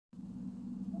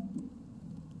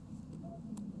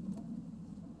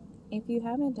If you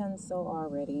haven't done so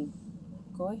already,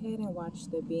 go ahead and watch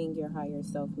the Being Your Higher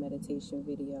Self meditation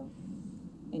video,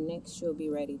 and next you'll be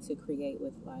ready to create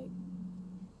with light.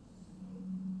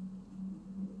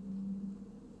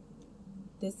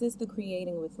 This is the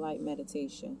Creating with Light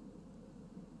meditation.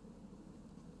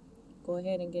 Go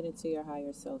ahead and get into your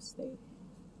higher self state.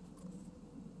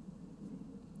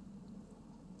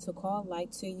 To call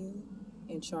light to you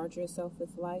and charge yourself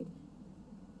with light,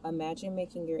 imagine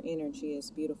making your energy as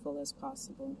beautiful as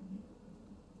possible.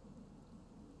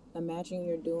 Imagine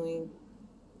you're doing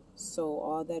so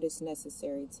all that is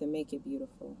necessary to make it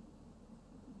beautiful.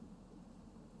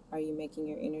 Are you making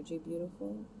your energy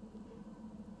beautiful?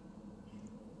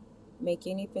 Make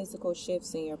any physical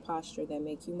shifts in your posture that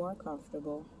make you more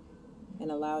comfortable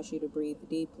and allows you to breathe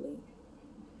deeply.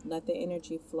 Let the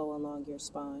energy flow along your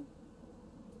spine.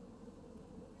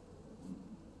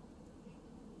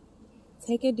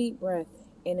 Take a deep breath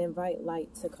and invite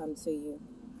light to come to you.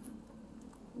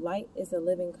 Light is a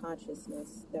living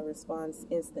consciousness that responds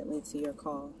instantly to your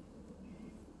call.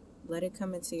 Let it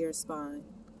come into your spine.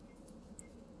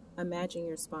 Imagine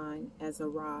your spine as a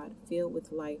rod filled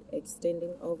with light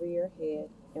extending over your head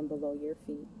and below your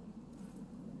feet.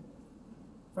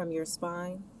 From your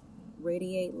spine,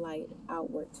 radiate light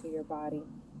outward to your body.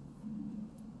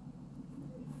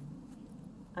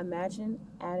 Imagine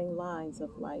adding lines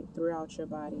of light throughout your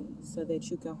body so that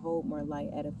you can hold more light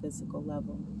at a physical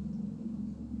level.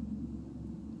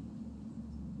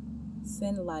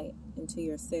 Send light into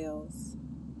your cells,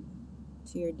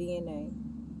 to your DNA,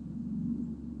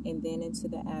 and then into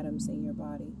the atoms in your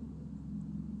body.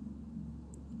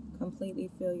 Completely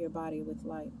fill your body with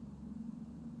light.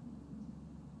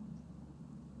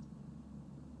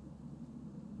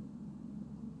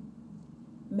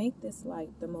 Make this light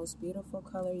the most beautiful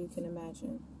color you can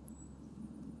imagine.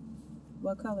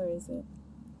 What color is it?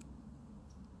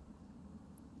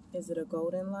 Is it a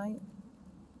golden light?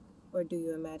 Or do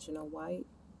you imagine a white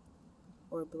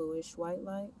or bluish white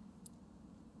light?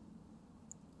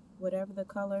 Whatever the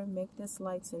color, make this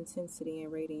light's intensity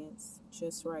and radiance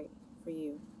just right for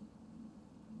you.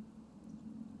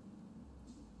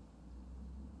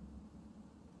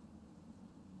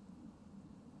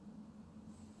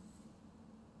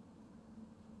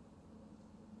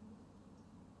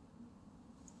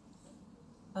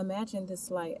 Imagine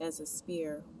this light as a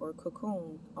spear or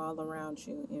cocoon all around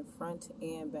you, in front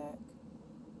and back,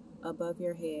 above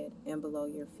your head and below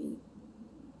your feet.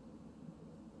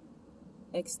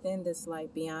 Extend this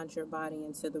light beyond your body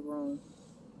into the room.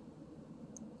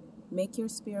 Make your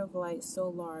spear of light so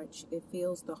large it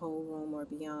fills the whole room or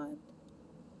beyond.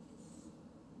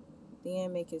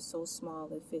 Then make it so small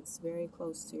it fits very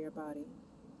close to your body.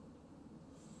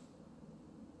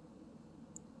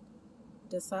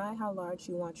 Decide how large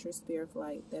you want your spear of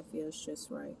light that feels just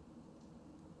right.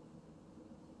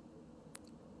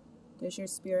 Does your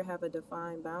spear have a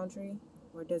defined boundary,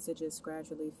 or does it just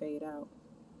gradually fade out?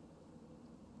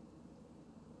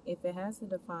 If it has a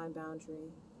defined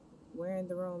boundary, where in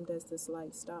the room does this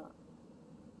light stop?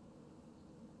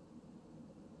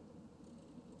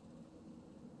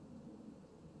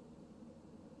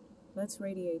 Let's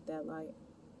radiate that light.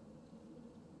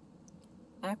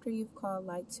 After you've called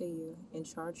light to you and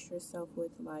charged yourself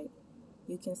with light,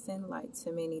 you can send light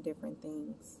to many different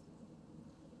things.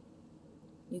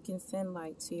 You can send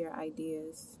light to your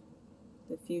ideas,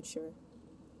 the future,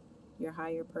 your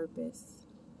higher purpose,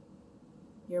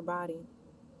 your body,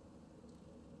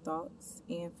 thoughts,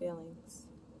 and feelings.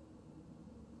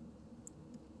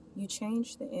 You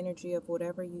change the energy of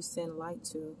whatever you send light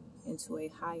to into a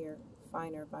higher,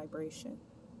 finer vibration.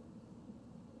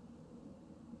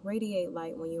 Radiate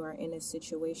light when you are in a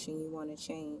situation you want to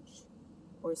change,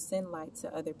 or send light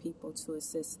to other people to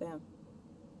assist them.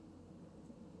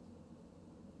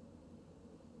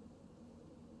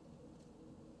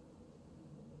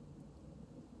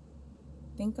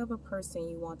 Think of a person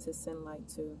you want to send light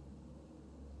to.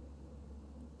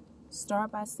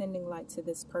 Start by sending light to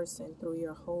this person through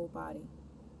your whole body.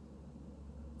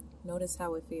 Notice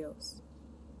how it feels.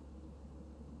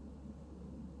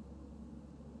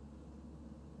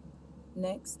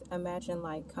 Next, imagine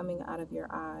light coming out of your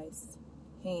eyes,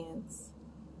 hands,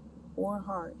 or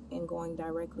heart and going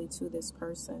directly to this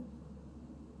person.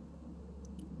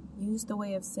 Use the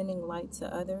way of sending light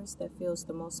to others that feels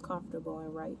the most comfortable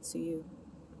and right to you.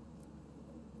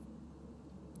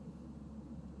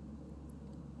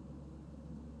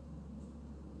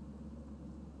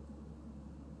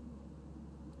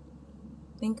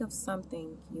 Think of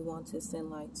something you want to send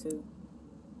light to.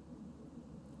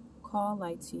 Call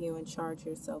light to you and charge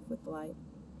yourself with light.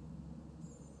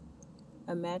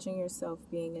 Imagine yourself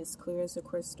being as clear as a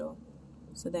crystal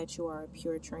so that you are a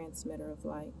pure transmitter of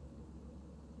light.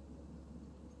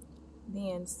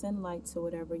 Then send light to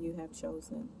whatever you have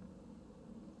chosen.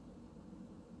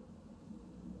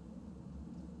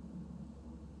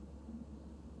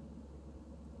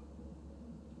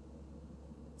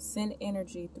 Send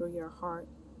energy through your heart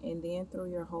and then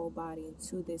through your whole body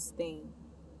to this thing.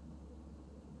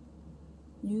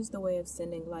 Use the way of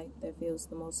sending light that feels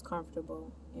the most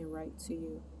comfortable and right to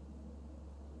you.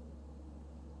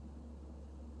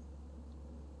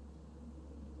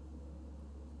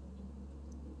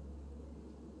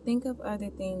 Think of other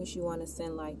things you want to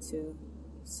send light to,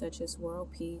 such as world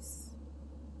peace,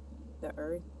 the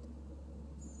earth,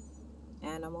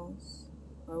 animals,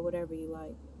 or whatever you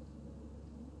like.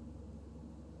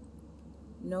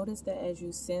 Notice that as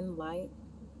you send light,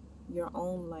 your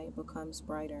own light becomes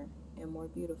brighter and more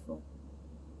beautiful.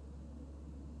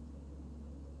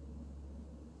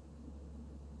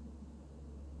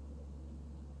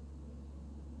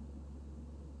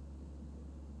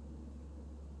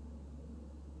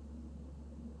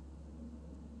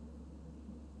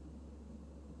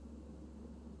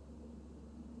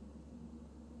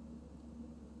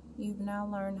 You've now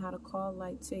learned how to call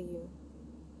light to you,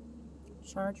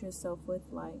 charge yourself with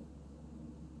light,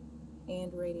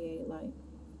 and radiate light.